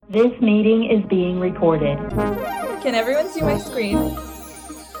This meeting is being recorded. Can everyone see my screen?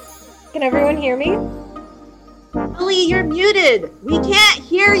 Can everyone hear me? Ellie, you're muted. We can't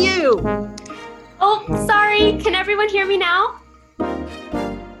hear you. Oh, sorry. Can everyone hear me now?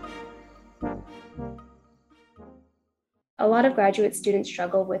 A lot of graduate students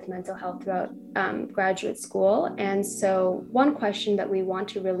struggle with mental health throughout graduate school. And so one question that we want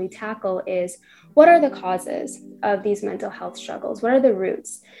to really tackle is, what are the causes of these mental health struggles? What are the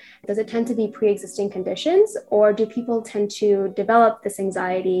roots? Does it tend to be pre-existing conditions, or do people tend to develop this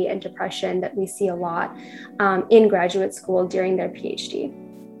anxiety and depression that we see a lot in graduate school during their PhD?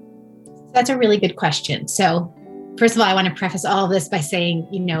 That's a really good question. So first of all, I want to preface all of this by saying,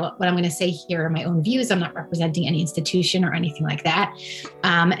 what I'm going to say here are my own views. I'm not representing any institution or anything like that.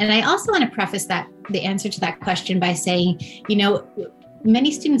 And I also want to preface the answer to that question by saying,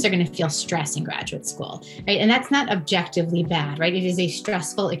 many students are going to feel stress in graduate school, right? And that's not objectively bad, right? It is a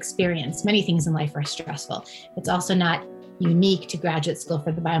stressful experience. Many things in life are stressful. It's also not unique to graduate school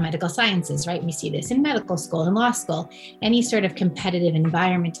for the biomedical sciences, right? We see this in medical school and law school. Any sort of competitive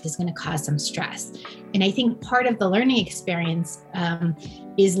environment is going to cause some stress. And I think part of the learning experience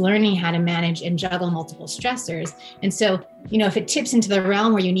is learning how to manage and juggle multiple stressors. And so, if it tips into the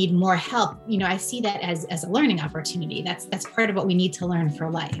realm where you need more help, I see that as a learning opportunity. That's part of what we need to learn for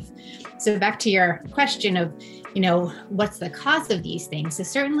life. So back to your question of, what's the cause of these things? So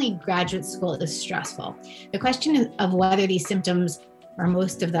certainly graduate school is stressful. The question of whether these symptoms are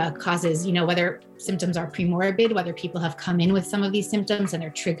most of the causes, whether symptoms are premorbid, whether people have come in with some of these symptoms and they're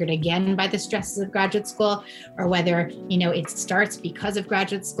triggered again by the stresses of graduate school, or whether, it starts because of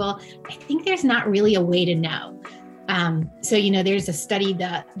graduate school, I think there's not really a way to know. So, there's a study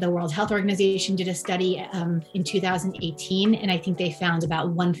that the World Health Organization did a study in 2018, and I think they found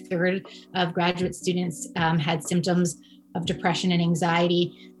about 1/3 of graduate students had symptoms of depression and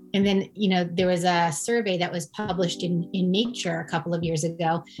anxiety. And then, there was a survey that was published in Nature a couple of years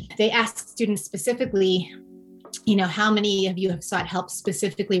ago. They asked students specifically, how many of you have sought help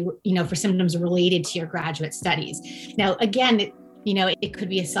specifically, for symptoms related to your graduate studies? Now, again, it could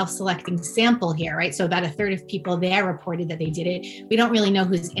be a self-selecting sample here, right? So about 1/3 of people there reported that they did it. We don't really know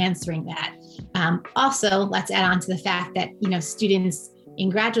who's answering that. Also, let's add on to the fact that, students in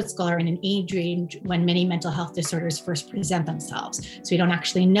graduate school are in an age range when many mental health disorders first present themselves. So we don't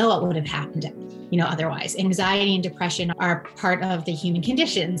actually know what would have happened, otherwise. Anxiety and depression are part of the human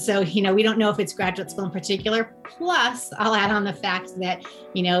condition. So, we don't know if it's graduate school in particular. Plus, I'll add on the fact that,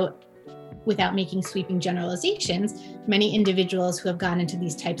 without making sweeping generalizations, many individuals who have gone into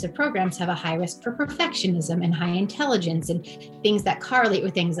these types of programs have a high risk for perfectionism and high intelligence and things that correlate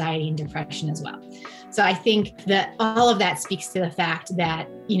with anxiety and depression as well. So I think that all of that speaks to the fact that,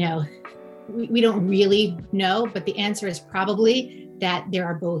 we don't really know, but the answer is probably that there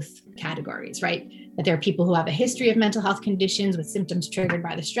are both categories, right? That there are people who have a history of mental health conditions with symptoms triggered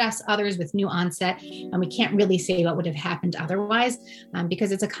by the stress, others with new onset, and we can't really say what would have happened otherwise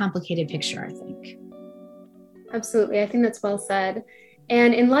because it's a complicated picture, I think. Absolutely. I think that's well said.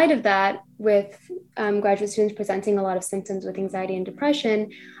 And in light of that, with graduate students presenting a lot of symptoms with anxiety and depression,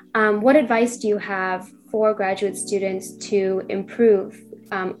 what advice do you have for graduate students to improve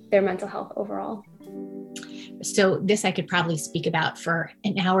their mental health overall? So this I could probably speak about for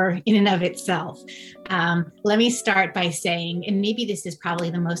an hour in and of itself. Let me start by saying, and maybe this is probably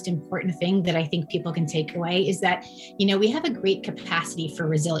the most important thing that I think people can take away, is that, we have a great capacity for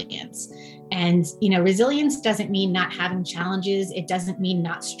resilience. And, resilience doesn't mean not having challenges. It doesn't mean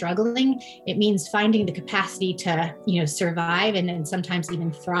not struggling. It means finding the capacity to, survive and then sometimes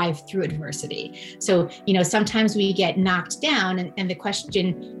even thrive through adversity. So, sometimes we get knocked down and the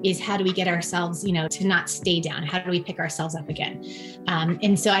question is, how do we get ourselves, to not stay down? How do we pick ourselves up again?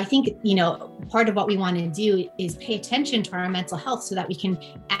 And so I think, part of what we want to do is pay attention to our mental health so that we can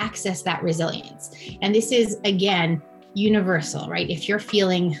access that resilience. And this is, again, universal, right? If you're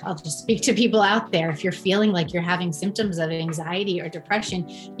feeling, I'll just speak to people out there, if you're feeling like you're having symptoms of anxiety or depression,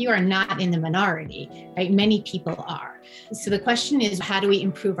 you are not in the minority, right? Many people are. So the question is, how do we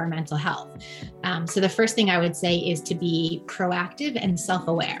improve our mental health? So the first thing I would say is to be proactive and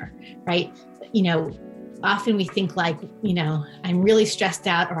self-aware, right? Often we think like, I'm really stressed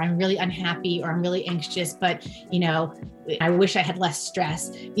out, or I'm really unhappy, or I'm really anxious, but, I wish I had less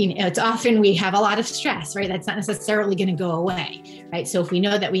stress. It's often we have a lot of stress, right? That's not necessarily going to go away, right? So if we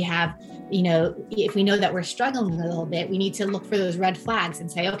know that we have, if we know that we're struggling a little bit, we need to look for those red flags and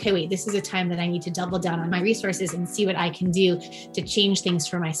say, okay, wait, this is a time that I need to double down on my resources and see what I can do to change things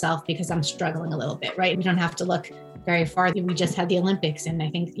for myself because I'm struggling a little bit, right? We don't have to look very far. We just had the Olympics, and I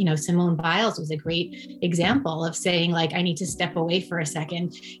think, Simone Biles was a great example of saying, like, I need to step away for a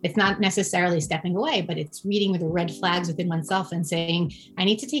second. It's not necessarily stepping away, but it's reading the red flags within oneself and saying, I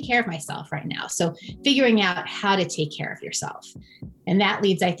need to take care of myself right now. So figuring out how to take care of yourself. And that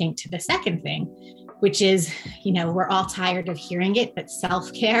leads, I think, to the second thing, which is, we're all tired of hearing it, but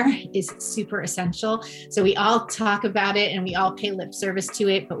self-care is super essential. So we all talk about it and we all pay lip service to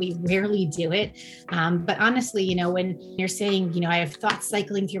it, but we rarely do it. But honestly, when you're saying, I have thoughts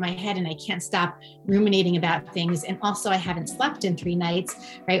cycling through my head and I can't stop ruminating about things, and also I haven't slept in 3 nights,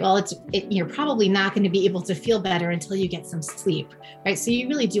 right? Well, you're probably not going to be able to feel better until you get some sleep, right? So you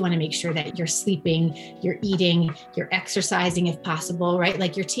really do want to make sure that you're sleeping, you're eating, you're exercising if possible, right?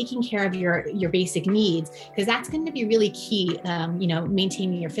 Like you're taking care of your basic needs, because that's going to be really key.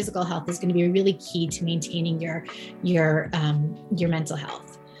 Maintaining your physical health is going to be really key to maintaining your mental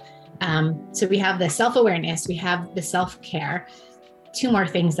health. So we have the self-awareness, we have the self-care. 2 more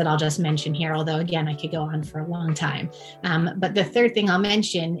things that I'll just mention here, although again, I could go on for a long time. But the third thing I'll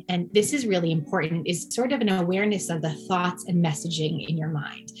mention, and this is really important, is sort of an awareness of the thoughts and messaging in your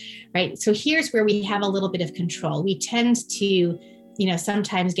mind, right? So here's where we have a little bit of control. We tend to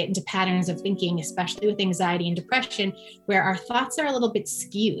sometimes get into patterns of thinking, especially with anxiety and depression, where our thoughts are a little bit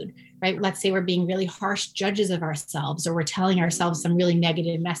skewed, right? Let's say we're being really harsh judges of ourselves, or we're telling ourselves some really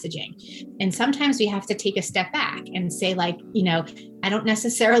negative messaging. And sometimes we have to take a step back and say, like, I don't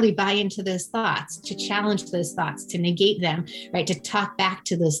necessarily buy into those thoughts, to challenge those thoughts, to negate them, right? To talk back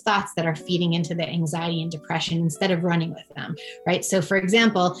to those thoughts that are feeding into the anxiety and depression instead of running with them, right? So for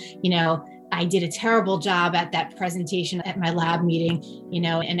example, I did a terrible job at that presentation at my lab meeting,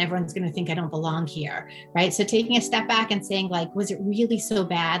 and everyone's going to think I don't belong here, right? So taking a step back and saying, like, was it really so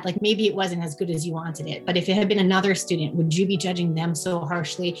bad? Like, maybe it wasn't as good as you wanted it, but if it had been another student, would you be judging them so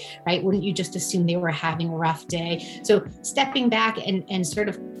harshly, right? Wouldn't you just assume they were having a rough day? So stepping back and sort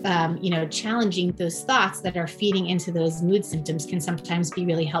of, challenging those thoughts that are feeding into those mood symptoms can sometimes be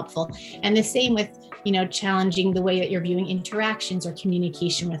really helpful. And the same with, challenging the way that you're viewing interactions or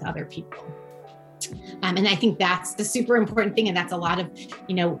communication with other people. And I think that's the super important thing. And that's a lot of,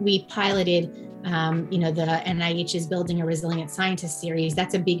 we piloted, the NIH's Building a Resilient Scientist series.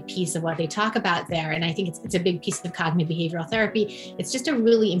 That's a big piece of what they talk about there. And I think it's a big piece of cognitive behavioral therapy. It's just a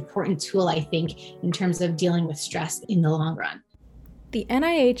really important tool, I think, in terms of dealing with stress in the long run. The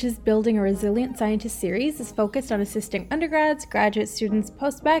NIH's Building a Resilient Scientist series is focused on assisting undergrads, graduate students,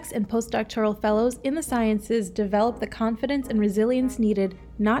 postdocs, and postdoctoral fellows in the sciences develop the confidence and resilience needed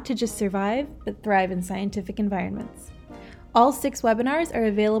not to just survive, but thrive in scientific environments. All 6 webinars are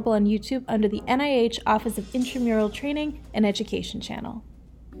available on YouTube under the NIH Office of Intramural Training and Education channel.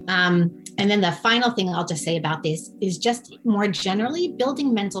 And then the final thing I'll just say about this is just more generally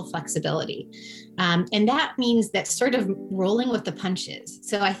building mental flexibility. And that means that sort of rolling with the punches.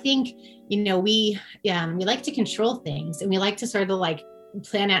 So I think, we like to control things, and we like to sort of like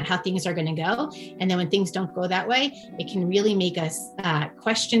plan out how things are going to go. And then when things don't go that way, it can really make us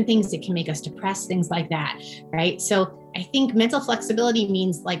question things. It can make us depressed, things like that, right? So I think mental flexibility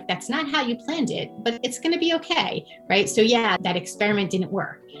means, like, that's not how you planned it, but it's going to be okay, right? So yeah, that experiment didn't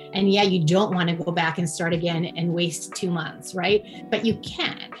work. And yeah, you don't want to go back and start again and waste 2 months, right? But you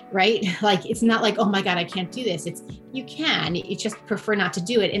can, right? Like, it's not like, oh my God, I can't do this. You can, you just prefer not to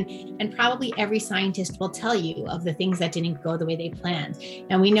do it. And probably every scientist will tell you of the things that didn't go the way they planned.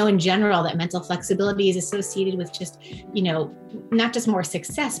 And we know in general that mental flexibility is associated with just, not just more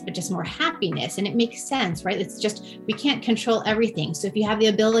success, but just more happiness. And it makes sense, right? It's just, we can't control everything. So if you have the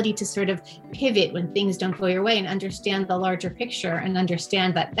ability to sort of pivot when things don't go your way and understand the larger picture and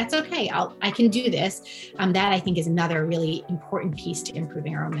understand that that's okay, I can do this, that I think is another really important piece to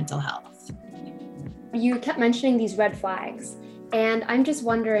improving our own mental health. You kept mentioning these red flags, and I'm just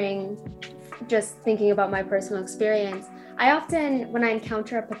wondering, just thinking about my personal experience, I often, when I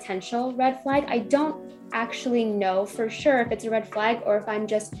encounter a potential red flag, I don't actually know for sure if it's a red flag or if I'm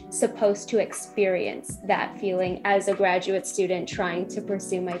just supposed to experience that feeling as a graduate student trying to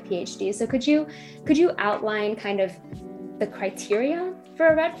pursue my PhD. So could you outline kind of the criteria for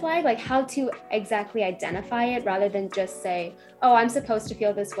a red flag, like how to exactly identify it, rather than just say, oh, I'm supposed to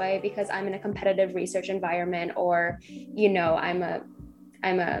feel this way because I'm in a competitive research environment, or,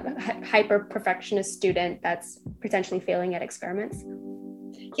 I'm a hyper perfectionist student that's potentially failing at experiments?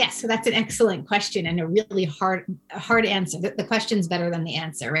 Yes, so that's an excellent question and a really hard answer. The question's better than the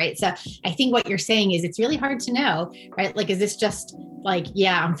answer, right? So I think what you're saying is it's really hard to know, right? Like, is this just like,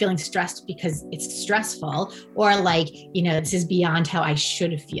 yeah, I'm feeling stressed because it's stressful, or like, this is beyond how I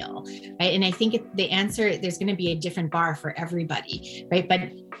should feel, right? And I think the answer, there's going to be a different bar for everybody, right? But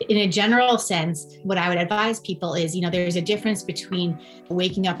in a general sense, what I would advise people is, there's a difference between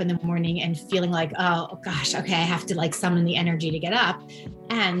waking up in the morning and feeling like, oh gosh, okay, I have to like summon the energy to get up,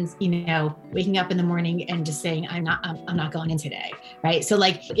 and waking up in the morning and just saying, I'm not going in today, right? So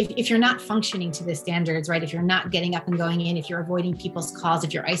like if you're not functioning to the standards, right, if you're not getting up and going in, if you're avoiding people's calls,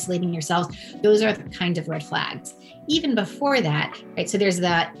 if you're isolating yourselves, those are the kind of red flags. Even before that, right, so there's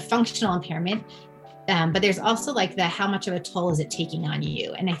the functional impairment, but there's also like how much of a toll is it taking on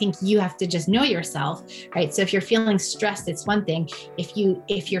you? And I think you have to just know yourself, right? So if you're feeling stressed, it's one thing. If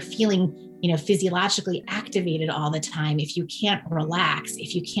you're feeling physiologically activated all the time, if you can't relax,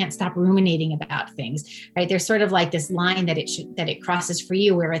 if you can't stop ruminating about things, right? There's sort of like this line that it crosses for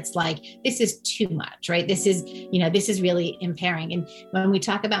you where it's like, this is too much, right? This is really impairing. And when we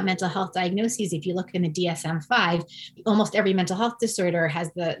talk about mental health diagnoses, if you look in the DSM-5, almost every mental health disorder has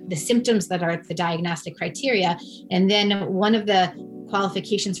the symptoms that are the diagnostic criteria. And then one of the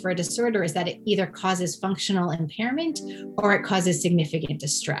qualifications for a disorder is that it either causes functional impairment or it causes significant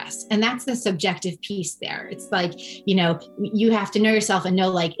distress. And that's the subjective piece there. It's like, you have to know yourself and know,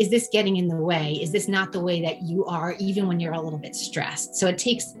 like, is this getting in the way? Is this not the way that you are, even when you're a little bit stressed? So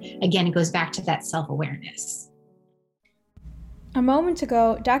it goes back to that self-awareness. A moment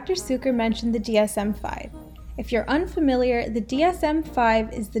ago, Dr. Sucher mentioned the DSM-5. If you're unfamiliar, the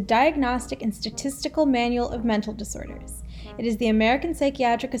DSM-5 is the Diagnostic and Statistical Manual of Mental Disorders. It is the American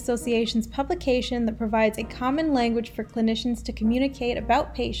Psychiatric Association's publication that provides a common language for clinicians to communicate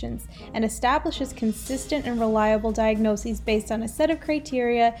about patients and establishes consistent and reliable diagnoses based on a set of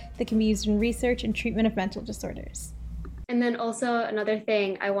criteria that can be used in research and treatment of mental disorders. And then also another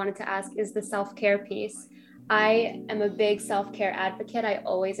thing I wanted to ask is the self-care piece. I am a big self-care advocate. I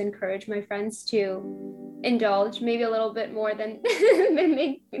always encourage my friends to indulge maybe a little bit more than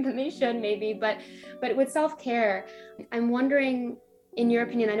they should maybe, but with self-care, I'm wondering, in your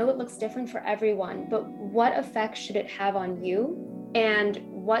opinion, I know it looks different for everyone, but what effect should it have on you? And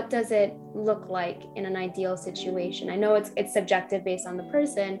what does it look like in an ideal situation? I know it's subjective based on the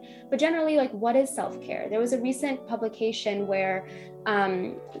person, but generally, like, what is self-care? There was a recent publication where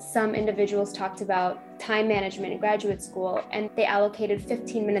some individuals talked about time management in graduate school, and they allocated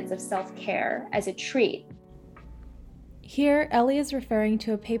 15 minutes of self-care as a treat. Here, Ellie is referring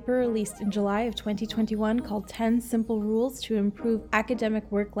to a paper released in July of 2021 called 10 Simple Rules to Improve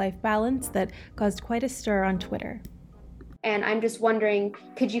Academic Work-Life Balance that caused quite a stir on Twitter. And I'm just wondering,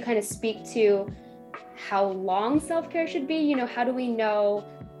 could you kind of speak to how long self-care should be? How do we know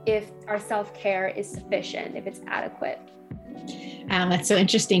if our self-care is sufficient, if it's adequate? That's so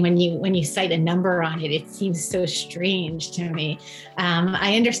interesting. When you cite a number on it, it seems so strange to me.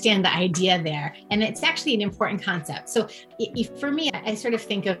 I understand the idea there, and it's actually an important concept. So for me, I sort of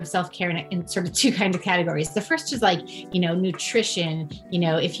think of self-care in sort of two kinds of categories. The first is like, nutrition.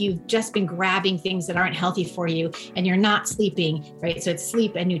 If you've just been grabbing things that aren't healthy for you and you're not sleeping, right? So it's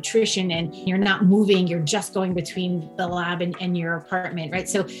sleep and nutrition, and you're not moving, you're just going between the lab and your apartment, right?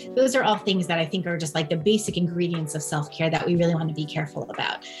 So those are all things that I think are just like the basic ingredients of self-care that we really want to be careful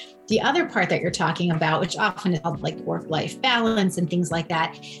about. The other part that you're talking about, which often is called like work-life balance and things like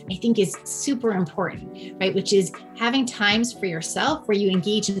that, I think is super important, right? Which is having times for yourself where you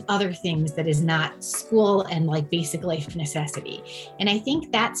engage in other things that is not school and like basic life necessity. And I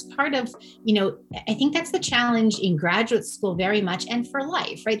think that's part of, I think that's the challenge in graduate school very much, and for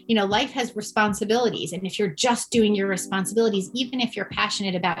life, right? Life has responsibilities. And if you're just doing your responsibilities, even if you're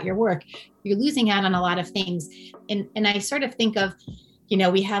passionate about your work, you're losing out on a lot of things. And I sort of think of,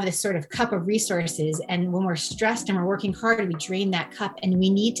 we have this sort of cup of resources, and when we're stressed and we're working hard, we drain that cup, and we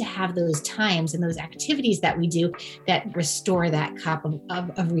need to have those times and those activities that we do that restore that cup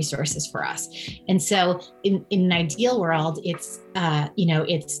of resources for us. And so in an ideal world, it's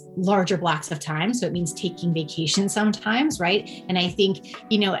larger blocks of time. So it means taking vacation sometimes, right? And I think,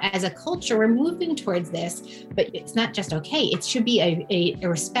 as a culture, we're moving towards this, but it's not just okay. It should be a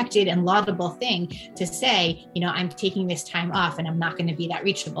respected and laudable thing to say, I'm taking this time off and I'm not going to be that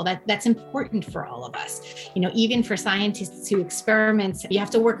reachable. That's important for all of us. Even for scientists who experiment, you have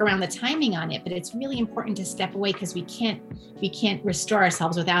to work around the timing on it, but it's really important to step away because we can't restore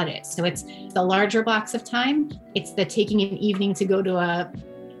ourselves without it. So it's the larger blocks of time. It's the taking an evening to go to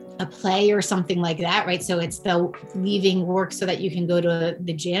a a play or something like that, right? So it's the leaving work so that you can go to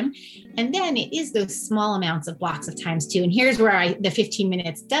the gym. And then it is those small amounts of blocks of times too. And here's where the 15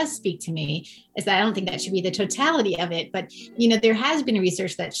 minutes does speak to me, is that I don't think that should be the totality of it. But, there has been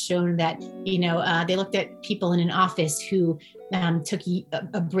research that's shown that, they looked at people in an office who took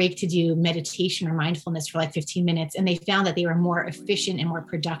a break to do meditation or mindfulness for like 15 minutes, and they found that they were more efficient and more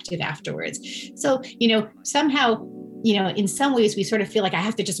productive afterwards. So, somehow, in some ways we sort of feel like I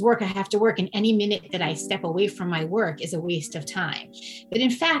have to work. And any minute that I step away from my work is a waste of time. But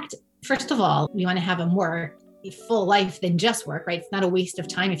in fact, first of all, we want to have a more full life than just work, right? It's not a waste of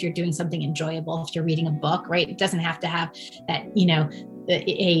time if you're doing something enjoyable, if you're reading a book, right? It doesn't have to have that,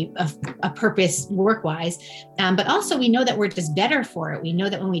 a purpose work-wise. But also we know that we're just better for it. We know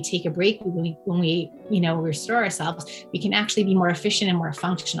that when we take a break, when we restore ourselves, we can actually be more efficient and more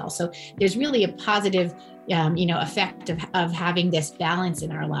functional. So there's really a positive effect of having this balance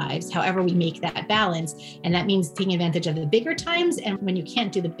in our lives, however we make that balance. And that means taking advantage of the bigger times. And when you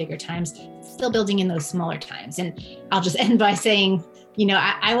can't do the bigger times, still building in those smaller times. And I'll just end by saying,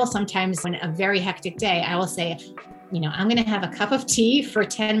 I will sometimes, when a very hectic day, I will say, I'm going to have a cup of tea for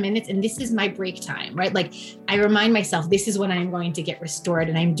 10 minutes and this is my break time, right? Like I remind myself, this is when I'm going to get restored,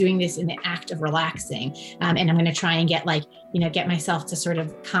 and I'm doing this in the act of relaxing. And I'm going to try and get myself to sort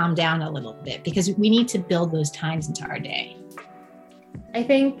of calm down a little bit, because we need to build those times into our day. I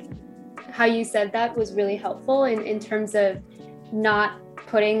think how you said that was really helpful in terms of not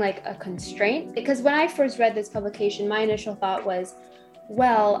putting like a constraint, because when I first read this publication, my initial thought was,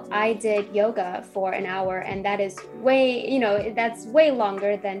 well, I did yoga for an hour and that is that's way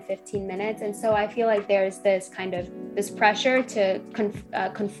longer than 15 minutes. And so I feel like there's this pressure to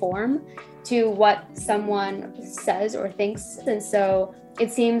conform to what someone says or thinks. And so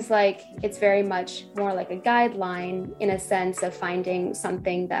it seems like it's very much more like a guideline in a sense of finding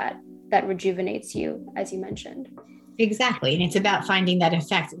something that rejuvenates you, as you mentioned. Exactly. And it's about finding that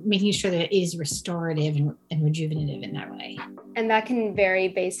effect, making sure that it is restorative and rejuvenative in that way. And that can vary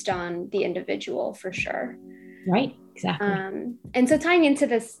based on the individual for sure. Right. Exactly. And so tying into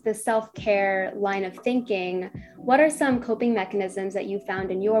the self-care line of thinking, what are some coping mechanisms that you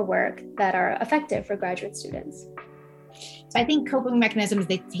found in your work that are effective for graduate students? So I think coping mechanisms,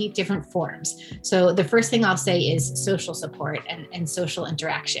 they take different forms. So the first thing I'll say is social support and social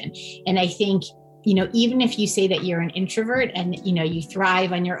interaction. And I think, even if you say that you're an introvert and, you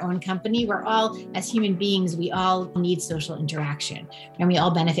thrive on your own company, we're all, as human beings, we all need social interaction and we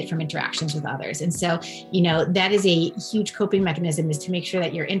all benefit from interactions with others. And so, that is a huge coping mechanism, is to make sure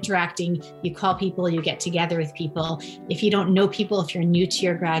that you're interacting, you call people, you get together with people. If you don't know people, if you're new to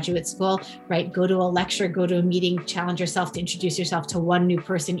your graduate school, right, go to a lecture, go to a meeting, challenge yourself to introduce yourself to one new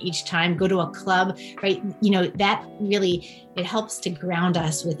person each time, go to a club, right? That really, it helps to ground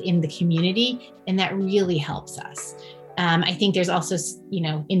us within the community, and that really helps us. I think there's also,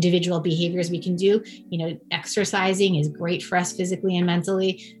 individual behaviors we can do. Exercising is great for us physically and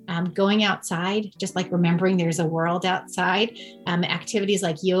mentally. Going outside, just like remembering there's a world outside. Activities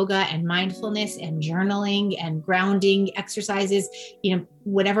like yoga and mindfulness and journaling and grounding exercises,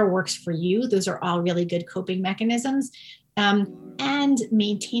 whatever works for you, those are all really good coping mechanisms. And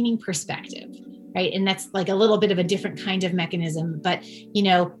maintaining perspective. Right. And that's like a little bit of a different kind of mechanism. But,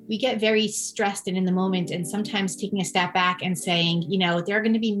 we get very stressed and in the moment, and sometimes taking a step back and saying, there are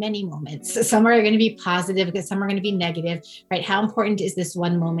going to be many moments. Some are going to be positive because some are going to be negative. Right. How important is this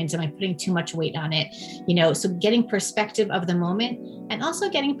one moment? Am I putting too much weight on it? So getting perspective of the moment and also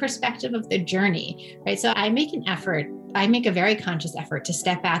getting perspective of the journey. Right. So I make a very conscious effort to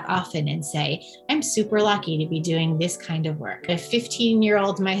step back often and say, I'm super lucky to be doing this kind of work. If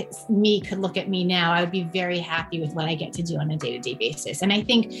 15-year-old me could look at me now, I would be very happy with what I get to do on a day-to-day basis. And I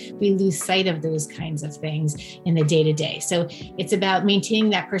think we lose sight of those kinds of things in the day-to-day. So it's about maintaining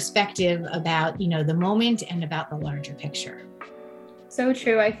that perspective about, the moment and about the larger picture. So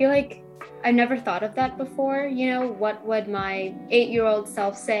true. I feel like I never thought of that before. What would my 8-year-old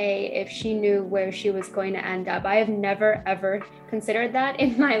self say if she knew where she was going to end up? I have never, ever considered that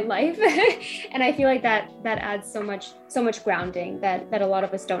in my life. And I feel like that adds so much grounding that a lot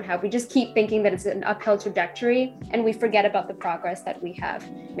of us don't have. We just keep thinking that it's an uphill trajectory and we forget about the progress that we have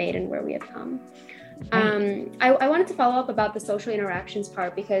made and where we have come. I wanted to follow up about the social interactions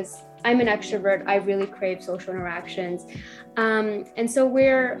part, because I'm an extrovert. I really crave social interactions. And so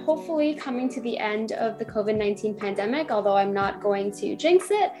we're hopefully coming to the end of the COVID-19 pandemic, although I'm not going to jinx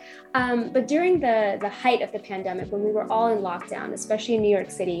it. But during the height of the pandemic, when we were all in lockdown, especially in New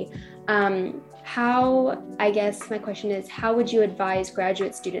York City, I guess my question is, how would you advise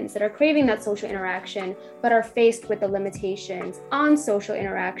graduate students that are craving that social interaction, but are faced with the limitations on social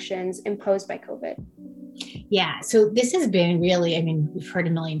interactions imposed by COVID? Yeah, so this has been really, I mean, we've heard a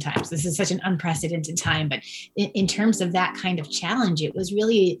million times, this is such an unprecedented time, but in terms of that kind of challenge, it was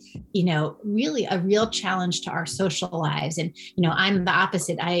really, really a real challenge to our social lives. And, I'm the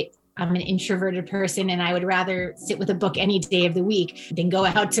opposite. I'm an introverted person, and I would rather sit with a book any day of the week than go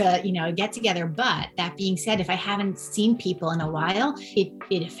out to, get together. But that being said, if I haven't seen people in a while,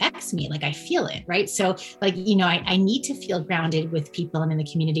 it affects me. Like I feel it, right? So I need to feel grounded with people and in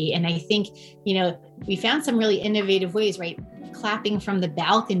the community. And I think, we found some really innovative ways, right? Clapping from the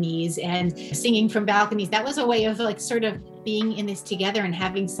balconies and singing from balconies. That was a way of sort of being in this together and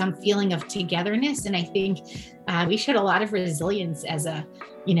having some feeling of togetherness. And I think we showed a lot of resilience as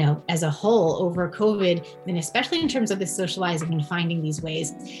a whole over COVID, and especially in terms of the socializing and finding these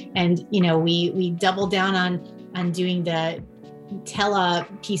ways. And, we doubled down on doing the tele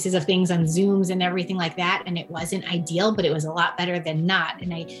pieces of things on Zooms and everything like that. And it wasn't ideal, but it was a lot better than not.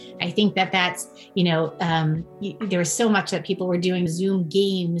 And I think that's, there was so much that people were doing Zoom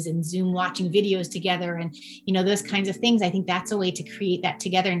games and Zoom watching videos together and, those kinds of things. I think that's a way to create that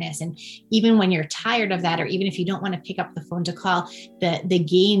togetherness. And even when you're tired of that, or even if you don't want to pick up the phone to call, the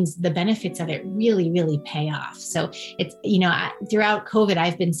gains, the benefits of it really, really pay off. So it's, throughout COVID,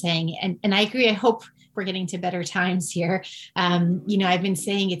 I've been saying, and I agree, I hope we're getting to better times here. I've been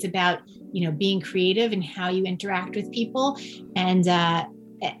saying it's about, being creative in how you interact with people and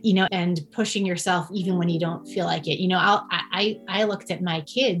pushing yourself even when you don't feel like it. I looked at my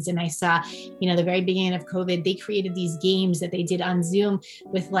kids and I saw, the very beginning of COVID, they created these games that they did on Zoom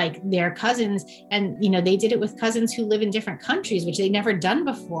with their cousins. And, they did it with cousins who live in different countries, which they'd never done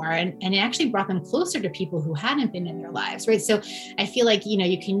before. And it actually brought them closer to people who hadn't been in their lives, right? So I feel like,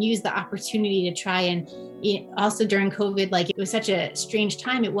 you can use the opportunity to try and also during COVID, it was such a strange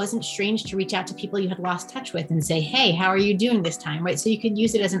time. It wasn't strange to reach out to people you had lost touch with and say, hey, how are you doing this time, right? So you could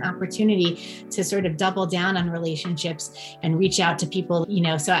use it as an opportunity to sort of double down on relationships and reach out to people,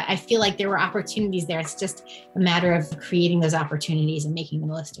 so I feel like there were opportunities there. It's just a matter of creating those opportunities and making the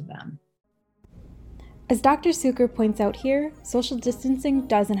most of them. As Dr. Sucre points out here, social distancing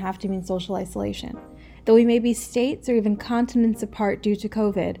doesn't have to mean social isolation. Though we may be states or even continents apart due to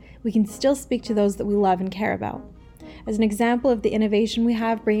COVID, we can still speak to those that we love and care about. As an example of the innovation we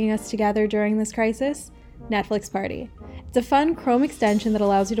have bringing us together during this crisis, Netflix Party. It's a fun Chrome extension that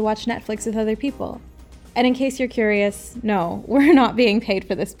allows you to watch Netflix with other people. And in case you're curious, no, we're not being paid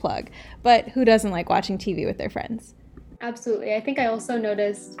for this plug, but who doesn't like watching TV with their friends? Absolutely. I think I also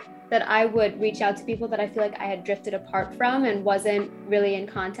noticed that I would reach out to people that I feel like I had drifted apart from and wasn't really in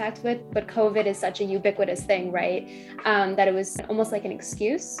contact with, but COVID is such a ubiquitous thing, right? That it was almost like an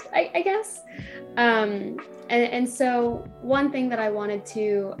excuse, I guess. And so one thing that I wanted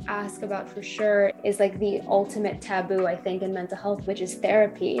to ask about for sure is the ultimate taboo, I think, in mental health, which is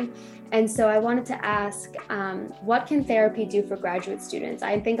therapy. And so I wanted to ask, what can therapy do for graduate students?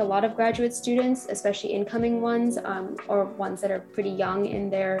 I think a lot of graduate students, especially incoming ones, or ones that are pretty young in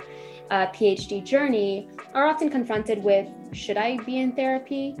their PhD journey, are often confronted with, should I be in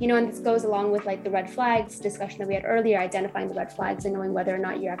therapy? And this goes along with the red flags discussion that we had earlier, identifying the red flags and knowing whether or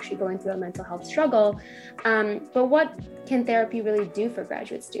not you're actually going through a mental health struggle. But what can therapy really do for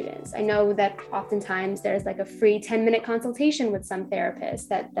graduate students? I know that oftentimes there's a free 10-minute consultation with some therapists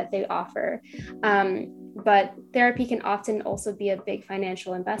that they offer. But therapy can often also be a big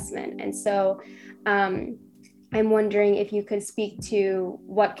financial investment. And so I'm wondering if you could speak to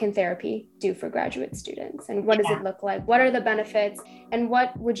what can therapy do for graduate students and what does it look like? What are the benefits? And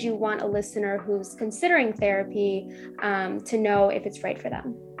what would you want a listener who's considering therapy to know if it's right for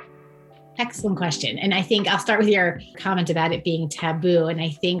them? Excellent question. And I think I'll start with your comment about it being taboo. And I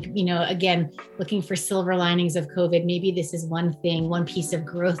think, again, looking for silver linings of COVID, maybe this is one piece of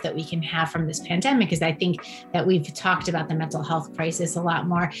growth that we can have from this pandemic is I think that we've talked about the mental health crisis a lot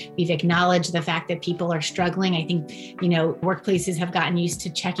more. We've acknowledged the fact that people are struggling. I think, workplaces have gotten used to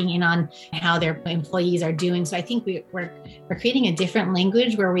checking in on how their employees are doing. So I think we're creating a different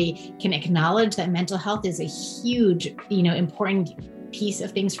language where we can acknowledge that mental health is a huge, important piece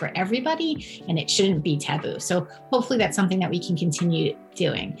of things for everybody, and it shouldn't be taboo. So hopefully that's something that we can continue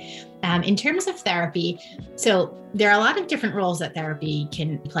doing. In terms of therapy, so there are a lot of different roles that therapy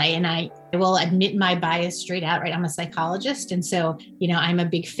can play. And I will admit my bias straight out, right? I'm a psychologist. And so, I'm a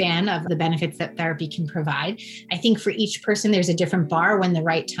big fan of the benefits that therapy can provide. I think for each person, there's a different bar when the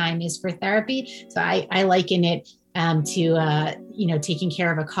right time is for therapy. So I liken it to taking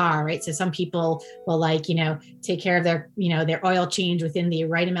care of a car, right? So some people will take care of their oil change within the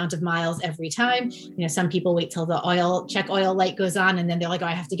right amount of miles every time. Some people wait till the check oil light goes on and then they're like, oh,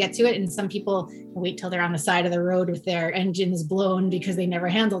 I have to get to it. And some people wait till they're on the side of the road with their engines blown because they never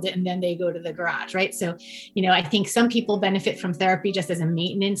handled it. And then they go to the garage, right? So, I think some people benefit from therapy just as a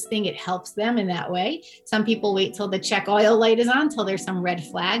maintenance thing. It helps them in that way. Some people wait till the check oil light is on, till there's some red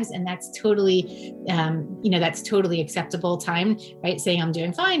flags. And that's totally, that's totally acceptable time, right? Saying I'm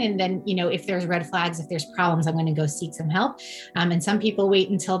doing fine. And then, if there's red flags, if there's problems, I'm going to go seek some help. And some people wait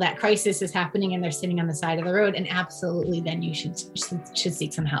until that crisis is happening and they're sitting on the side of the road, and absolutely then you should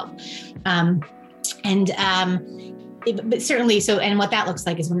seek some help. But certainly, so, and what that looks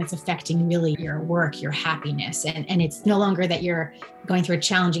like is when it's affecting really your work, your happiness, and it's no longer that you're going through a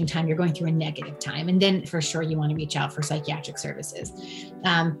challenging time, you're going through a negative time. And then for sure, you want to reach out for psychiatric services.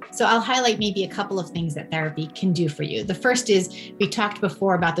 So I'll highlight maybe a couple of things that therapy can do for you. The first is, we talked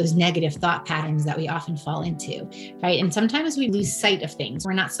before about those negative thought patterns that we often fall into, right? And sometimes we lose sight of things.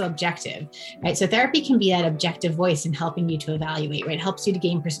 We're not so objective, right? So therapy can be that objective voice in helping you to evaluate, right? It helps you to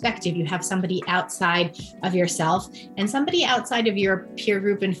gain perspective. You have somebody outside of yourself and somebody outside of your peer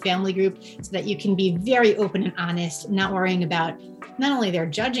group and family group, so that you can be very open and honest, not worrying about not only they're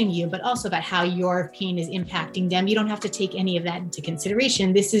judging you, but also about how your pain is impacting them. You don't have to take any of that into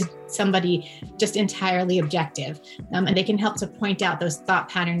consideration. This is somebody just entirely objective. And they can help to point out those thought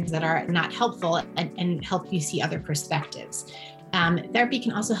patterns that are not helpful and help you see other perspectives. Therapy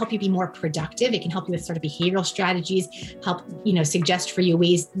can also help you be more productive. It can help you with sort of behavioral strategies, help, suggest for you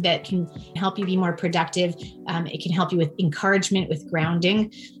ways that can help you be more productive. It can help you with encouragement, with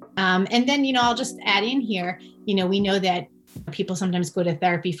grounding. And then, I'll just add in here, we know that people sometimes go to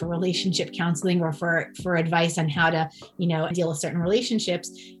therapy for relationship counseling or for advice on how to, deal with certain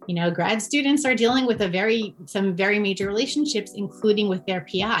relationships. Grad students are dealing with some very major relationships, including with their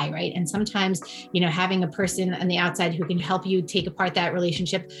PI, right? And sometimes, having a person on the outside who can help you take apart that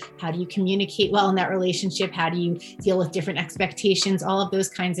relationship. How do you communicate well in that relationship? How do you deal with different expectations? All of those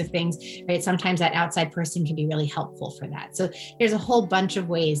kinds of things, right? Sometimes that outside person can be really helpful for that. So there's a whole bunch of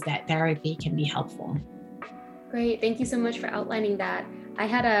ways that therapy can be helpful. Great. Thank you so much for outlining that. I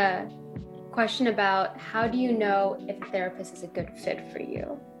had a question about, how do you know if a therapist is a good fit for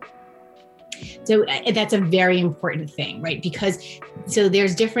you? So that's a very important thing, right? Because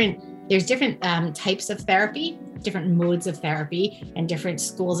there's different types of therapy, different modes of therapy, and different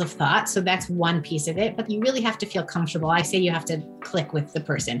schools of thought. So that's one piece of it, but you really have to feel comfortable. I say you have to click with the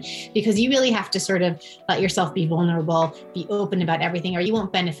person, because you really have to sort of let yourself be vulnerable, be open about everything, or you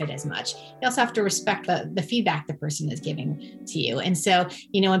won't benefit as much. You also have to respect the feedback the person is giving to you. And so,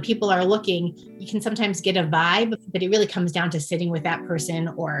 when people are looking, you can sometimes get a vibe, but it really comes down to sitting with that person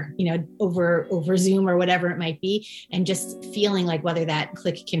or, over Zoom or whatever it might be, and just feeling like whether that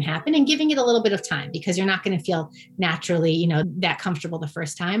click can happen and giving it a little bit of time, because you're not going to feel naturally, that comfortable the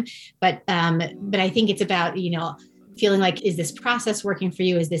first time. But I think it's about, feeling like, is this process working for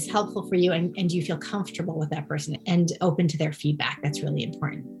you? Is this helpful for you? And do you feel comfortable with that person and open to their feedback? That's really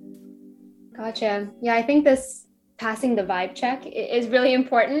important. Gotcha. Yeah, I think this passing the vibe check is really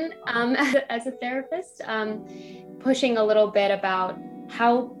important as a therapist. Pushing a little bit about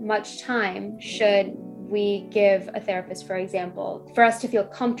how much time should we give a therapist, for example, for us to feel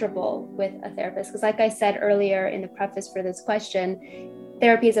comfortable with a therapist. Because like I said earlier in the preface for this question,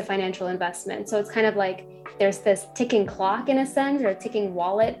 therapy is a financial investment. So it's kind of like there's this ticking clock in a sense, or a ticking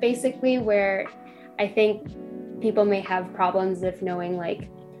wallet basically, where I think people may have problems of knowing like,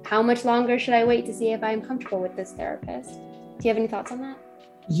 how much longer should I wait to see if I'm comfortable with this therapist? Do you have any thoughts on that?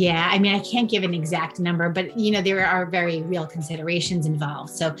 Yeah, I can't give an exact number, but, there are very real considerations involved.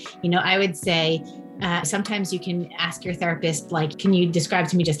 So, I would say sometimes you can ask your therapist, like, can you describe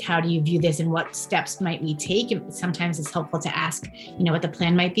to me just how do you view this and what steps might we take? Sometimes it's helpful to ask, what the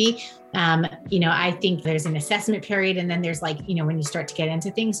plan might be. I think there's an assessment period, and then there's when you start to get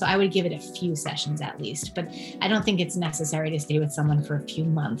into things. So I would give it a few sessions at least, but I don't think it's necessary to stay with someone for a few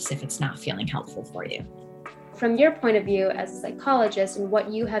months if it's not feeling helpful for you. From your point of view as a psychologist and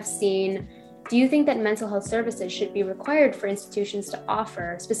what you have seen, do you think that mental health services should be required for institutions to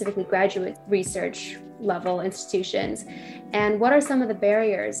offer, specifically graduate research level institutions? And what are some of the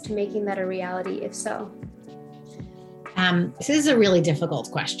barriers to making that a reality, if so? This is a really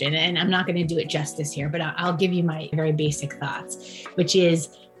difficult question, and I'm not going to do it justice here, but I'll give you my very basic thoughts, which is,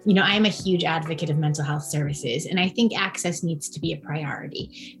 I am a huge advocate of mental health services, and I think access needs to be a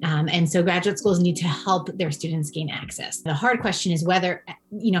priority. And so graduate schools need to help their students gain access. The hard question is whether,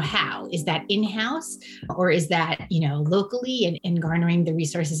 how? Is that in-house, or is that, locally and garnering the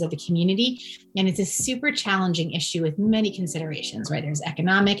resources of the community? And it's a super challenging issue with many considerations, right? There's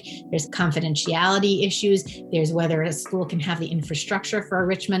economic, there's confidentiality issues, there's whether a school can have the infrastructure for a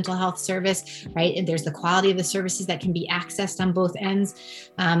rich mental health service, right? And there's the quality of the services that can be accessed on both ends.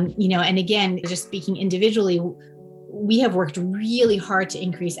 And again, just speaking individually, we have worked really hard to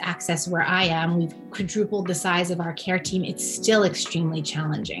increase access where I am. We've quadrupled the size of our care team. It's still extremely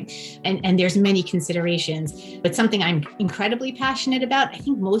challenging. And there's many considerations, but something I'm incredibly passionate about. I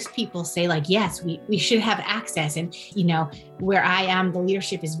think most people say yes, we should have access. And, where I am, the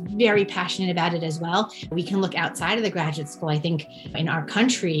leadership is very passionate about it as well. We can look outside of the graduate school. I think in our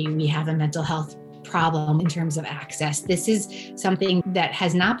country, we have a mental health problem in terms of access. This is something that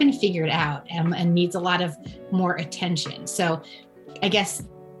has not been figured out and needs a lot of more attention. So I guess,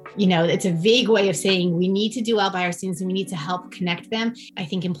 it's a vague way of saying we need to do well by our students and we need to help connect them. I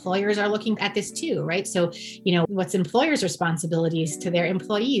think employers are looking at this too, right? So, what's employers' responsibilities to their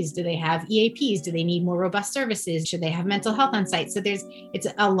employees? Do they have EAPs? Do they need more robust services? Should they have mental health on site? So it's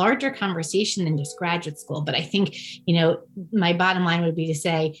a larger conversation than just graduate school. But I think, my bottom line would be to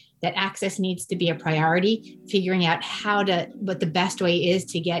say that access needs to be a priority. Figuring out what the best way is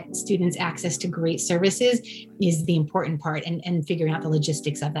to get students access to great services is the important part, and figuring out the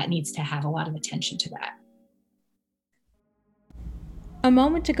logistics of that needs to have a lot of attention to that. A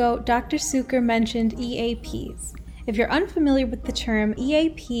moment ago, Dr. Sucher mentioned EAPs. If you're unfamiliar with the term,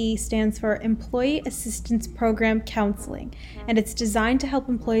 EAP stands for Employee Assistance Program Counseling, and it's designed to help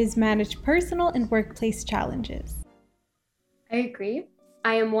employees manage personal and workplace challenges. I agree.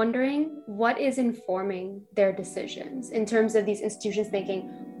 I am wondering what is informing their decisions in terms of these institutions thinking,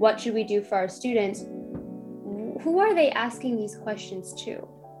 what should we do for our students? Who are they asking these questions to?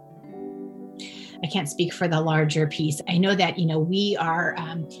 I can't speak for the larger piece. I know that, we are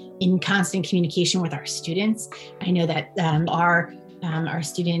in constant communication with our students. I know that our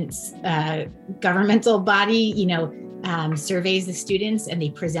students' governmental body, surveys the students and they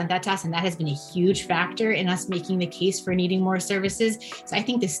present that to us. And that has been a huge factor in us making the case for needing more services. So I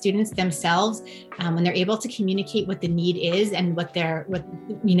think the students themselves, when they're able to communicate what the need is and what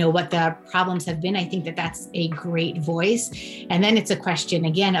the problems have been, I think that that's a great voice. And then it's a question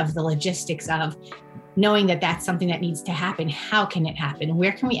again of the logistics of knowing that that's something that needs to happen. How can it happen?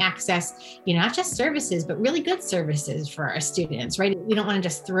 Where can we access, not just services, but really good services for our students, right? We don't want to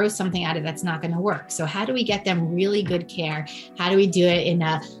just throw something at it that's not going to work. So how do we get them really good care? How do we do it in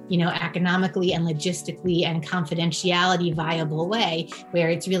a, economically and logistically and confidentiality viable way where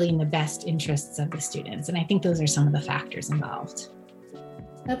it's really in the best interests of the students? And I think those are some of the factors involved.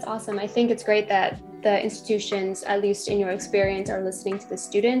 That's awesome. I think it's great that the institutions, at least in your experience, are listening to the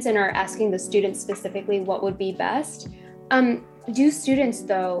students and are asking the students specifically what would be best. Do students,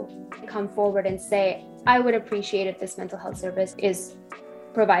 though, come forward and say, I would appreciate if this mental health service is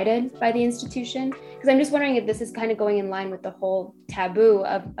provided by the institution? Because I'm just wondering if this is kind of going in line with the whole taboo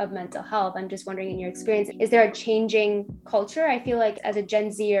of mental health. I'm just wondering, in your experience, is there a changing culture? I feel like as a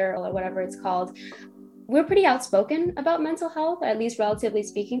Gen Zer or whatever it's called, we're pretty outspoken about mental health, at least relatively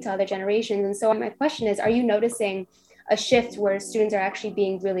speaking to other generations. And so my question is, are you noticing a shift where students are actually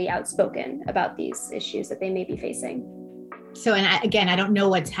being really outspoken about these issues that they may be facing? So, and I don't know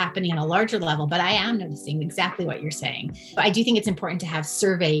what's happening on a larger level, but I am noticing exactly what you're saying. But I do think it's important to have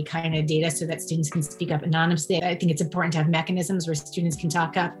survey kind of data so that students can speak up anonymously. I think it's important to have mechanisms where students can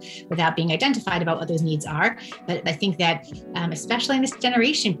talk up without being identified about what those needs are. But I think that especially in this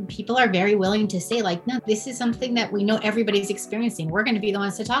generation, people are very willing to say no, this is something that we know everybody's experiencing. We're going to be the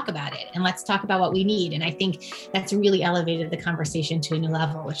ones to talk about it, and let's talk about what we need. And I think that's really elevated the conversation to a new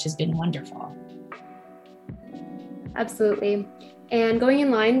level, which has been wonderful. Absolutely. And going in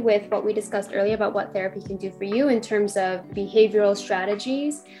line with what we discussed earlier about what therapy can do for you in terms of behavioral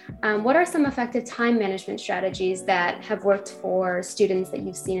strategies, what are some effective time management strategies that have worked for students that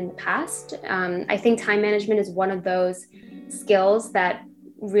you've seen in the past? I think time management is one of those skills that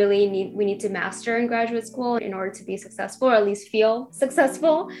really we need to master in graduate school in order to be successful, or at least feel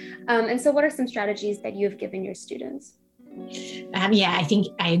successful. And so what are some strategies that you have given your students? I think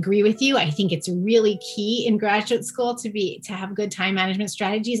I agree with you. I think it's really key in graduate school to have good time management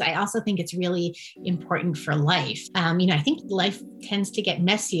strategies. I also think it's really important for life. I think life tends to get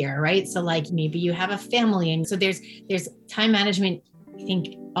messier, right? So maybe you have a family, and so there's time management I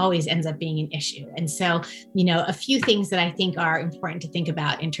think always ends up being an issue. And so, a few things that I think are important to think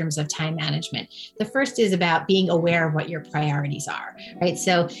about in terms of time management. The first is about being aware of what your priorities are, right?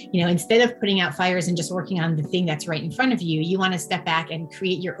 So, instead of putting out fires and just working on the thing that's right in front of you, you want to step back and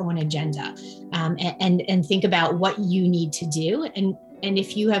create your own agenda, and think about what you need to do. And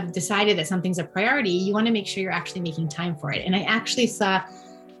if you have decided that something's a priority, you want to make sure you're actually making time for it. And I actually saw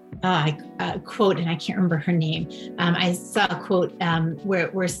a quote, and I can't remember her name. I saw a quote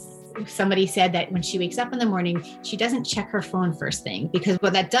where somebody said that when she wakes up in the morning, she doesn't check her phone first thing, because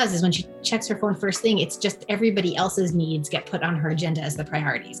what that does is when she checks her phone first thing, it's just everybody else's needs get put on her agenda as the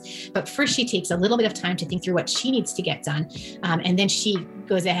priorities. But first she takes a little bit of time to think through what she needs to get done. And then she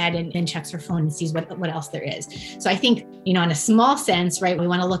goes ahead and checks her phone and sees what else there is. So I think, in a small sense, right, we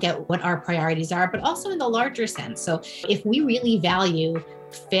want to look at what our priorities are, but also in the larger sense. So if we really value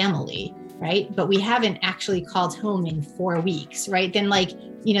family, right, but we haven't actually called home in 4 weeks, right, then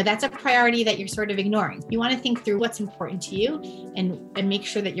that's a priority that you're sort of ignoring. You want to think through what's important to you and make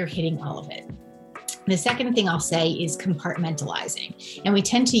sure that you're hitting all of it. The second thing I'll say is compartmentalizing. And we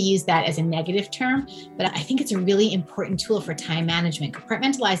tend to use that as a negative term, but I think it's a really important tool for time management.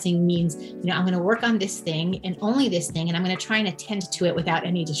 Compartmentalizing means, I'm going to work on this thing and only this thing, and I'm going to try and attend to it without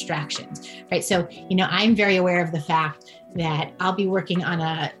any distractions, right? So, I'm very aware of the fact that I'll be working on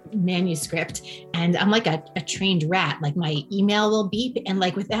a manuscript and I'm like a trained rat. Like my email will beep and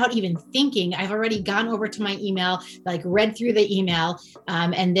without even thinking, I've already gone over to my email, read through the email,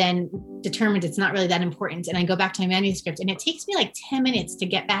 and then determined it's not really that important. And I go back to my manuscript and it takes me 10 minutes to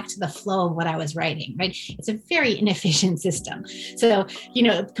get back to the flow of what I was writing, right? It's a very inefficient system. So,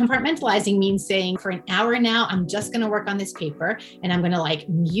 compartmentalizing means saying for an hour now, I'm just going to work on this paper and I'm going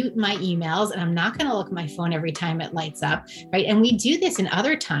to mute my emails and I'm not going to look at my phone every time it lights up. Right. And we do this in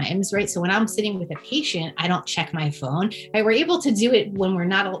other times, right? So when I'm sitting with a patient, I don't check my phone, right? We're able to do it when we're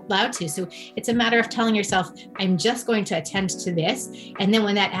not allowed to. So it's a matter of telling yourself, I'm just going to attend to this. And then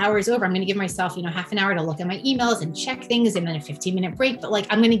when that hour is over, I'm going to give myself, half an hour to look at my emails and check things and then a 15-minute break. But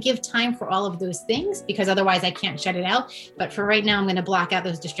I'm going to give time for all of those things because otherwise I can't shut it out. But for right now, I'm going to block out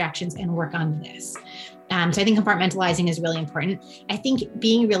those distractions and work on this. So I think compartmentalizing is really important. I think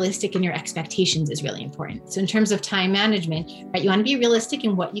being realistic in your expectations is really important. So in terms of time management, right, you want to be realistic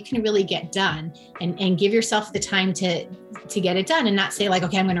in what you can really get done and give yourself the time to get it done and not say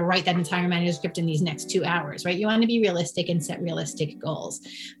okay, I'm going to write that entire manuscript in these next 2 hours, right? You want to be realistic and set realistic goals.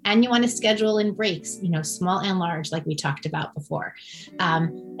 And you want to schedule in breaks, small and large, like we talked about before.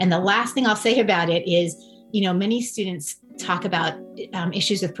 And the last thing I'll say about it is, many students talk about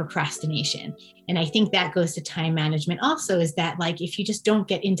issues with procrastination. And I think that goes to time management also, is that if you just don't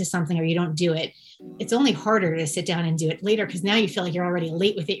get into something or you don't do it, it's only harder to sit down and do it later because now you feel like you're already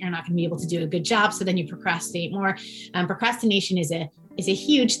late with it. You're not going to be able to do a good job. So then you procrastinate more. Procrastination is a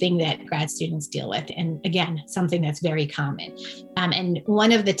huge thing that grad students deal with. And again, something that's very common. And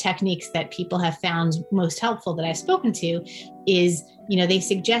one of the techniques that people have found most helpful that I've spoken to is, they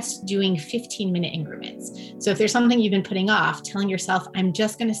suggest doing 15-minute increments. So if there's something you've been putting off, telling yourself, I'm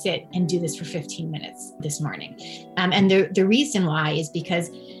just going to sit and do this for 15 minutes this morning. And the reason why is because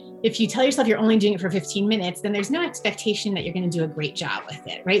if you tell yourself you're only doing it for 15 minutes, then there's no expectation that you're going to do a great job with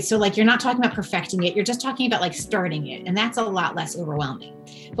it, right? So you're not talking about perfecting it. You're just talking about starting it. And that's a lot less overwhelming.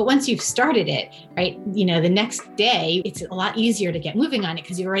 But once you've started it, right, the next day, it's a lot easier to get moving on it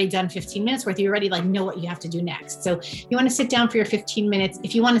because you've already done 15 minutes worth. You already know what you have to do next. So you want to sit down for your 15 minutes.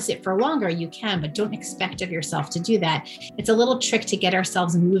 If you want to sit for longer, you can, but don't expect of yourself to do that. It's a little trick to get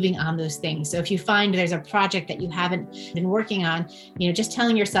ourselves moving on those things. So if you find there's a project that you haven't been working on, just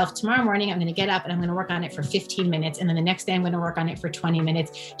telling yourself, tomorrow morning, I'm going to get up and I'm going to work on it for 15 minutes. And then the next day I'm going to work on it for 20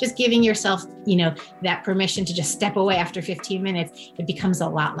 minutes, just giving yourself, that permission to just step away after 15 minutes, it becomes a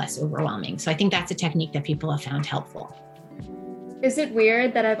lot less overwhelming. So I think that's a technique that people have found helpful. Is it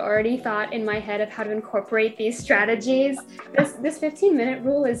weird that I've already thought in my head of how to incorporate these strategies? This 15-minute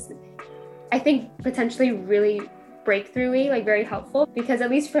rule is, I think, potentially really breakthrough-y, very helpful, because at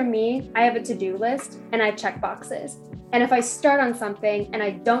least for me, I have a to-do list and I check boxes. And if I start on something and I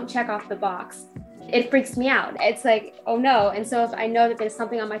don't check off the box, it freaks me out. It's oh no. And so if I know that there's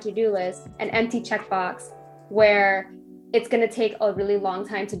something on my to-do list, an empty checkbox where it's going to take a really long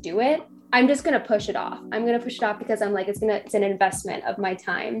time to do it, I'm just going to push it off. I'm going to push it off because I'm it's an investment of my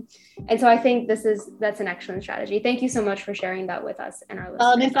time. And so I think that's an excellent strategy. Thank you so much for sharing that with us and our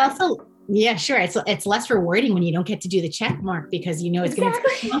listeners. And it's also, yeah, sure. It's less rewarding when you don't get to do the check mark because it's going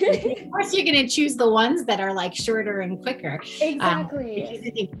to, of course, you're going to choose the ones that are shorter and quicker. Exactly. Which is,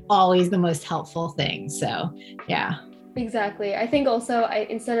 I think, always the most helpful thing. So, yeah. Exactly. I think also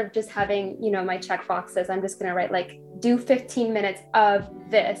instead of just having, my check boxes, I'm just going to write do 15 minutes of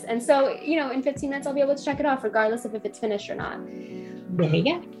this. And so, in 15 minutes, I'll be able to check it off regardless of if it's finished or not. There you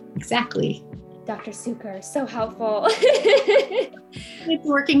go. Exactly. Dr. Suker, so helpful. It's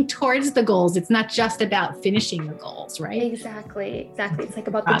working towards the goals. It's not just about finishing the goals, right? Exactly. It's like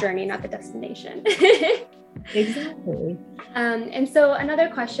about the journey, not the destination. Exactly. And so another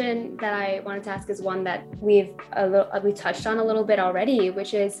question that I wanted to ask is one that we touched on a little bit already,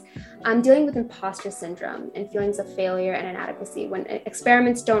 which is dealing with imposter syndrome and feelings of failure and inadequacy when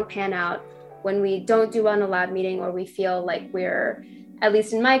experiments don't pan out, when we don't do well in a lab meeting, or we feel like we're, at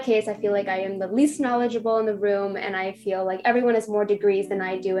least in my case, I feel like I am the least knowledgeable in the room, and I feel like everyone has more degrees than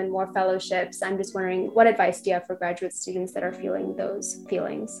I do and more fellowships. I'm just wondering, what advice do you have for graduate students that are feeling those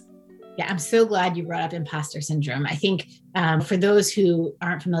feelings? Yeah, I'm so glad you brought up imposter syndrome. I think for those who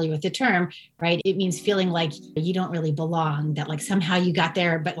aren't familiar with the term, right, it means feeling like you don't really belong, that like somehow you got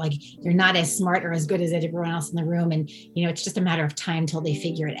there, but like you're not as smart or as good as everyone else in the room. And, it's just a matter of time till they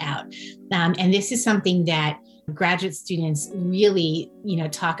figure it out. And this is something that graduate students really,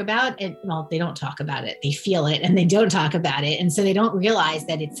 talk about it. Well, they don't talk about it. They feel it and they don't talk about it. And so they don't realize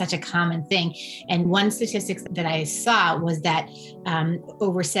that it's such a common thing. And one statistic that I saw was that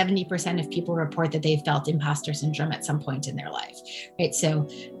over 70% of people report that they've felt imposter syndrome at some point in their life, right? So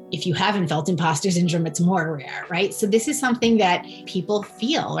if you haven't felt imposter syndrome, it's more rare, right? So this is something that people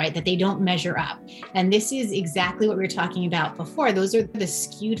feel, right? That they don't measure up. And this is exactly what we were talking about before. Those are the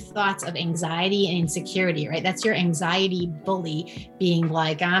skewed thoughts of anxiety and insecurity, right? That's your anxiety bully being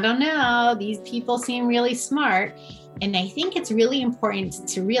like, I don't know, these people seem really smart. And I think it's really important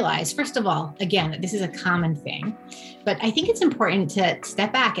to realize, first of all, again, that this is a common thing, but I think it's important to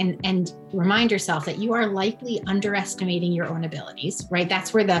step back and remind yourself that you are likely underestimating your own abilities, right?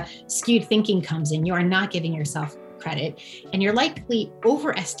 That's where the skewed thinking comes in. You are not giving yourself credit, and you're likely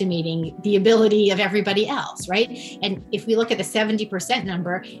overestimating the ability of everybody else, right? And if we look at the 70%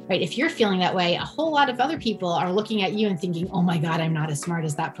 number, right, if you're feeling that way, a whole lot of other people are looking at you and thinking, oh my God, I'm not as smart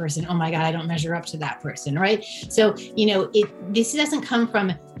as that person. Oh my God, I don't measure up to that person, right? So, this doesn't come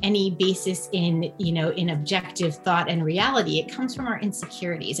from any basis in, in objective thought and reality. It comes from our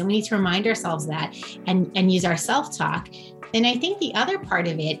insecurities. And we need to remind ourselves that and use our self-talk. And I think the other part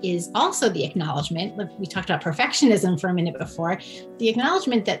of it is also the acknowledgement. We talked about perfectionism for a minute before, the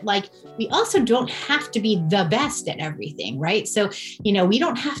acknowledgement that we also don't have to be the best at everything, right? So, we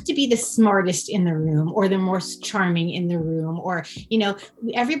don't have to be the smartest in the room or the most charming in the room, or,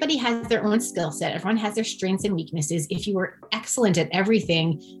 everybody has their own skill set. Everyone has their strengths and weaknesses. If you were excellent at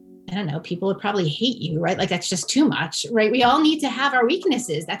everything, I don't know, people would probably hate you, right? Like that's just too much, right? We all need to have our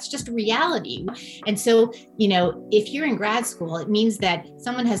weaknesses. That's just reality. And so, if you're in grad school, it means that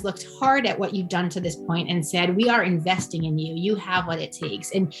someone has looked hard at what you've done to this point and said, we are investing in you. You have what it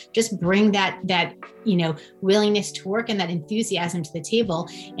takes. And just bring that willingness to work and that enthusiasm to the table.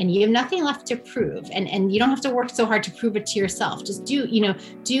 And you have nothing left to prove. And you don't have to work so hard to prove it to yourself. Just do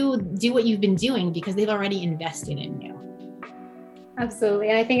what you've been doing because they've already invested in you. Absolutely.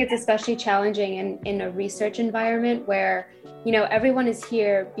 And I think it's especially challenging in a research environment where, everyone is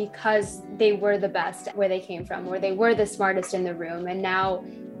here because they were the best where they came from, or they were the smartest in the room. And now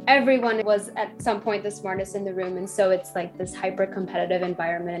everyone was at some point the smartest in the room. And so it's like this hyper competitive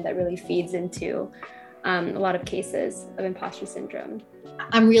environment that really feeds into a lot of cases of imposter syndrome.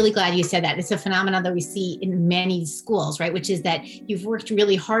 I'm really glad you said that. It's a phenomenon that we see in many schools, right? Which is that you've worked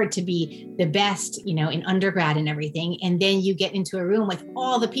really hard to be the best, in undergrad and everything. And then you get into a room with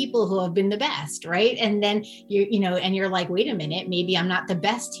all the people who have been the best, right? And then you're like, wait a minute, maybe I'm not the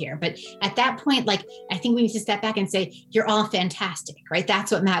best here. But at that point, I think we need to step back and say, you're all fantastic, right?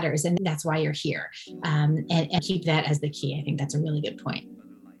 That's what matters. And that's why you're here. And keep that as the key. I think that's a really good point.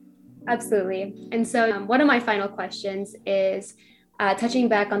 Absolutely. And so one of my final questions is, touching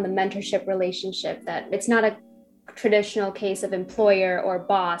back on the mentorship relationship, that it's not a traditional case of employer or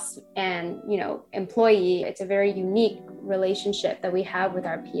boss and, employee. It's a very unique relationship that we have with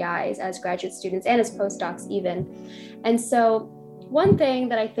our PIs as graduate students and as postdocs even. And so one thing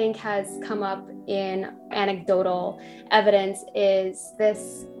that I think has come up in anecdotal evidence is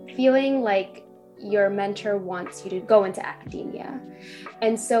this feeling like your mentor wants you to go into academia.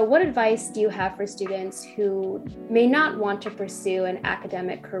 And so what advice do you have for students who may not want to pursue an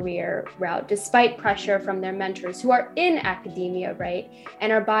academic career route despite pressure from their mentors who are in academia, right?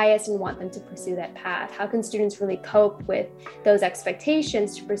 And are biased and want them to pursue that path? How can students really cope with those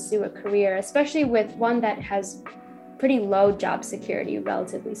expectations to pursue a career, especially with one that has pretty low job security,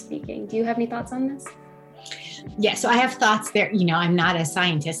 relatively speaking? Do you have any thoughts on this? Yeah, so I have thoughts there. I'm not a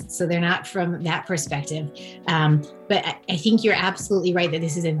scientist, so they're not from that perspective. But I think you're absolutely right that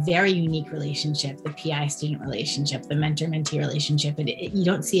this is a very unique relationship, the PI-student relationship, the mentor-mentee relationship. And you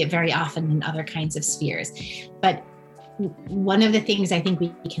don't see it very often in other kinds of spheres. But one of the things I think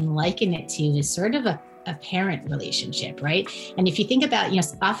we can liken it to is sort of a parent relationship, right? And if you think about,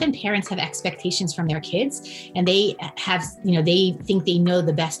 often parents have expectations from their kids, and they have, they think they know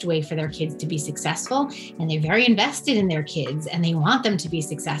the best way for their kids to be successful, and they're very invested in their kids and they want them to be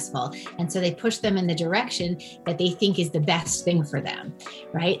successful. And so they push them in the direction that they think is the best thing for them,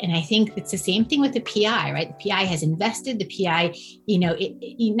 right? And I think it's the same thing with the PI, right? The PI has invested, the PI,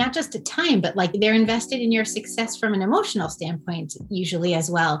 not just a time, but like they're invested in your success from an emotional standpoint, usually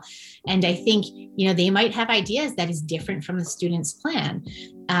as well. And I think, they might have ideas that is different from the student's plan.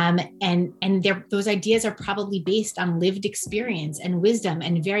 And those ideas are probably based on lived experience and wisdom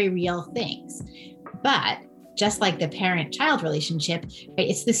and very real things. But just like the parent-child relationship, right,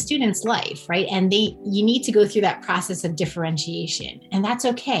 it's the student's life, right? And you need to go through that process of differentiation, and that's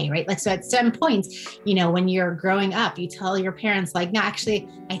okay, right? Like, so at some points, when you're growing up, you tell your parents like, no, actually,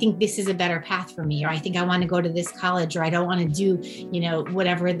 I think this is a better path for me, or I think I want to go to this college, or I don't want to do,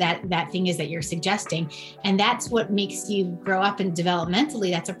 whatever that thing is that you're suggesting. And that's what makes you grow up, and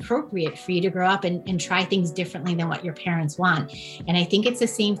developmentally, that's appropriate for you to grow up and try things differently than what your parents want. And I think it's the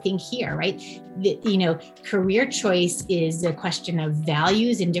same thing here, right? Career choice is a question of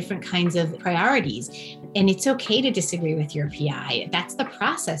values and different kinds of priorities. And it's okay to disagree with your PI. That's the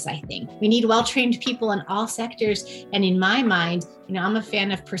process, I think. We need well-trained people in all sectors. And in my mind, I'm a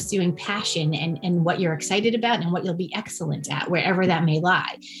fan of pursuing passion and what you're excited about and what you'll be excellent at, wherever that may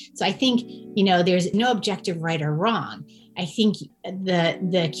lie. So I think, there's no objective right or wrong. I think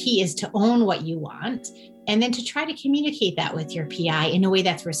the key is to own what you want, and then to try to communicate that with your PI in a way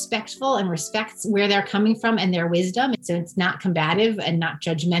that's respectful and respects where they're coming from and their wisdom. So it's not combative and not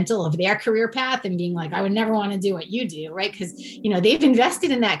judgmental of their career path and being like, I would never want to do what you do, right? Because, they've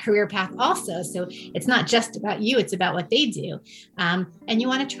invested in that career path also. So it's not just about you, it's about what they do. And you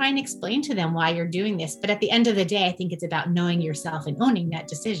want to try and explain to them why you're doing this. But at the end of the day, I think it's about knowing yourself and owning that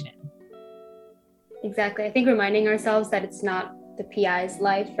decision. Exactly. I think reminding ourselves that it's not the PI's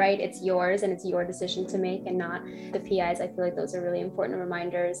life, right? It's yours, and it's your decision to make, and not the PI's. I feel like those are really important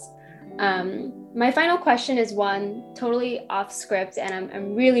reminders. My final question is one totally off script, and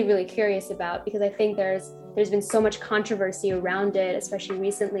I'm really, really curious about, because I think there's been so much controversy around it, especially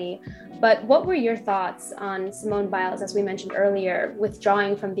recently. But what were your thoughts on Simone Biles, as we mentioned earlier,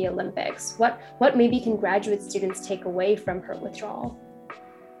 withdrawing from the Olympics? What maybe can graduate students take away from her withdrawal?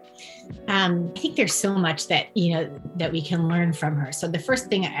 I think there's so much that we can learn from her. So the first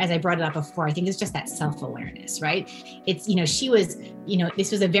thing, as I brought it up before, I think is just that self-awareness, right? It's, she was,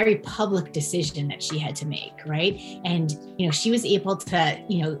 this was a very public decision that she had to make, right? And, she was able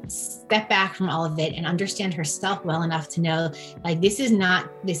to, step back from all of it and understand herself well enough to know, like, this is not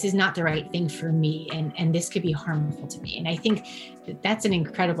the right thing for me. And this could be harmful to me. And I think that's an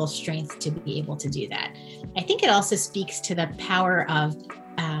incredible strength to be able to do that. I think it also speaks to the power of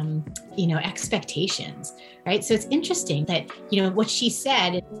expectations, right? So it's interesting that, what she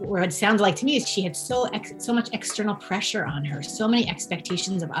said, or it sounds like to me, is she had so much external pressure on her, so many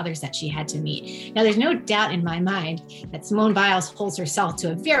expectations of others that she had to meet. Now, there's no doubt in my mind that Simone Biles holds herself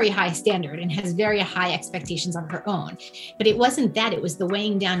to a very high standard and has very high expectations on her own. But it wasn't that, it was the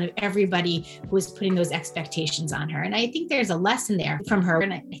weighing down of everybody who was putting those expectations on her. And I think there's a lesson there from her.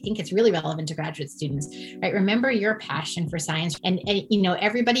 And I think it's really relevant to graduate students, right? Remember your passion for science, and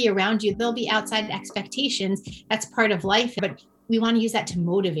everybody around you, there'll be outside expectations. That's part of life, but we want to use that to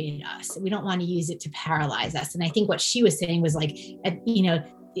motivate us. We don't want to use it to paralyze us. And I think what she was saying was like,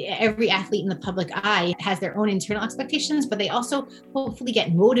 every athlete in the public eye has their own internal expectations, but they also hopefully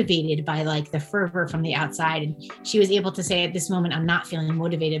get motivated by like the fervor from the outside. And she was able to say, at this moment, I'm not feeling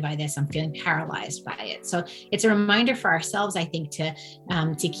motivated by this. I'm feeling paralyzed by it. So it's a reminder for ourselves, I think, to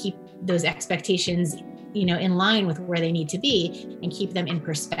keep those expectations in line with where they need to be and keep them in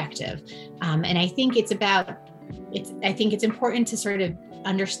perspective. And I think it's important to sort of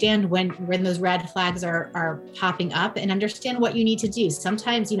understand when those red flags are popping up, and understand what you need to do.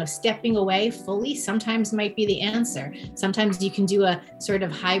 Sometimes, stepping away fully sometimes might be the answer. Sometimes you can do a sort of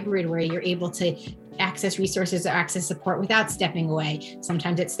hybrid where you're able to access resources or access support without stepping away.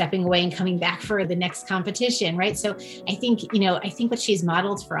 Sometimes it's stepping away and coming back for the next competition, right? So I think what she's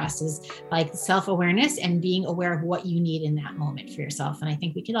modeled for us is like self-awareness and being aware of what you need in that moment for yourself. And I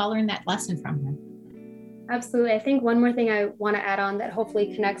think we could all learn that lesson from her. Absolutely. I think one more thing I want to add on that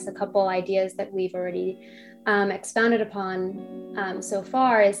hopefully connects a couple ideas that we've already expounded upon so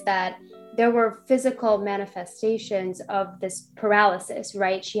far is that there were physical manifestations of this paralysis,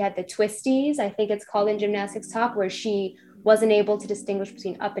 right? She had the twisties, I think it's called in gymnastics talk, where she wasn't able to distinguish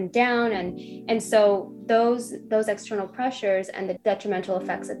between up and down. And so those external pressures and the detrimental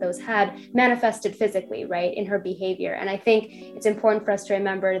effects that those had manifested physically, right, in her behavior. And I think it's important for us to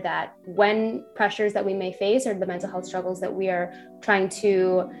remember that when pressures that we may face or the mental health struggles that we are trying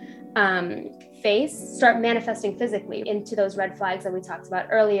to face start manifesting physically into those red flags that we talked about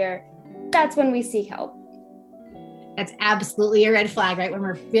earlier, that's when we seek help. That's absolutely a red flag, right? When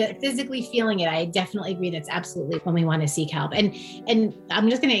we're physically feeling it, I definitely agree. That's absolutely when we want to seek help. And I'm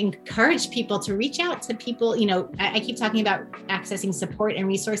just going to encourage people to reach out to people. You know, I keep talking about accessing support and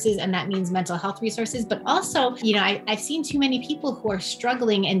resources, and that means mental health resources. But also, you know, I've seen too many people who are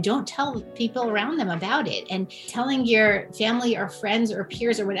struggling and don't tell people around them about it. And telling your family or friends or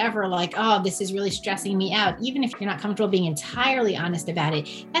peers or whatever, like, oh, this is really stressing me out. Even if you're not comfortable being entirely honest about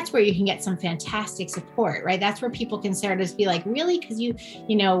it, that's where you can get some fantastic support, right? That's where people can start to be like, really? Because you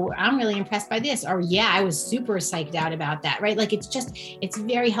know, I'm really impressed by this, or yeah, I was super psyched out about that, right? Like it's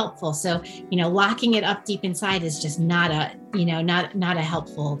very helpful. So, you know, locking it up deep inside is just not a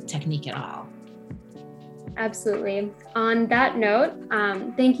helpful technique at all. Absolutely. On that note,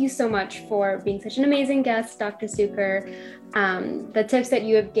 thank you so much for being such an amazing guest, Dr. Suker. The tips that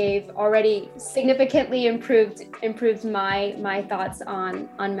you have gave already significantly improved my thoughts on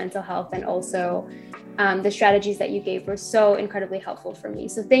mental health, and also the strategies that you gave were so incredibly helpful for me.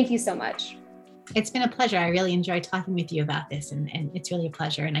 So thank you so much. It's been a pleasure. I really enjoyed talking with you about this, and it's really a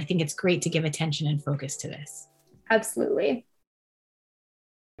pleasure. And I think it's great to give attention and focus to this. Absolutely.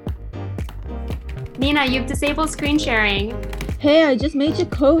 Nina, you've disabled screen sharing. Hey, I just made you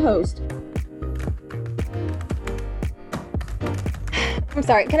co-host. I'm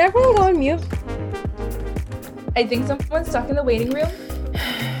sorry, can everyone go on mute? I think someone's stuck in the waiting room.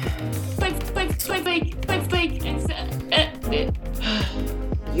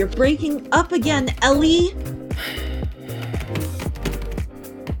 You're breaking up again, Ellie.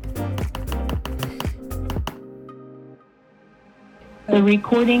 The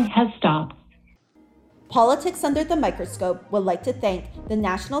recording has stopped. Politics Under the Microscope would like to thank the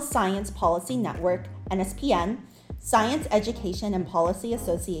National Science Policy Network, NSPN, Science Education and Policy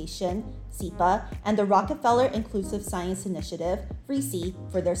Association, SEPA, and the Rockefeller Inclusive Science Initiative, RISI,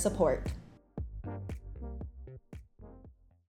 for their support.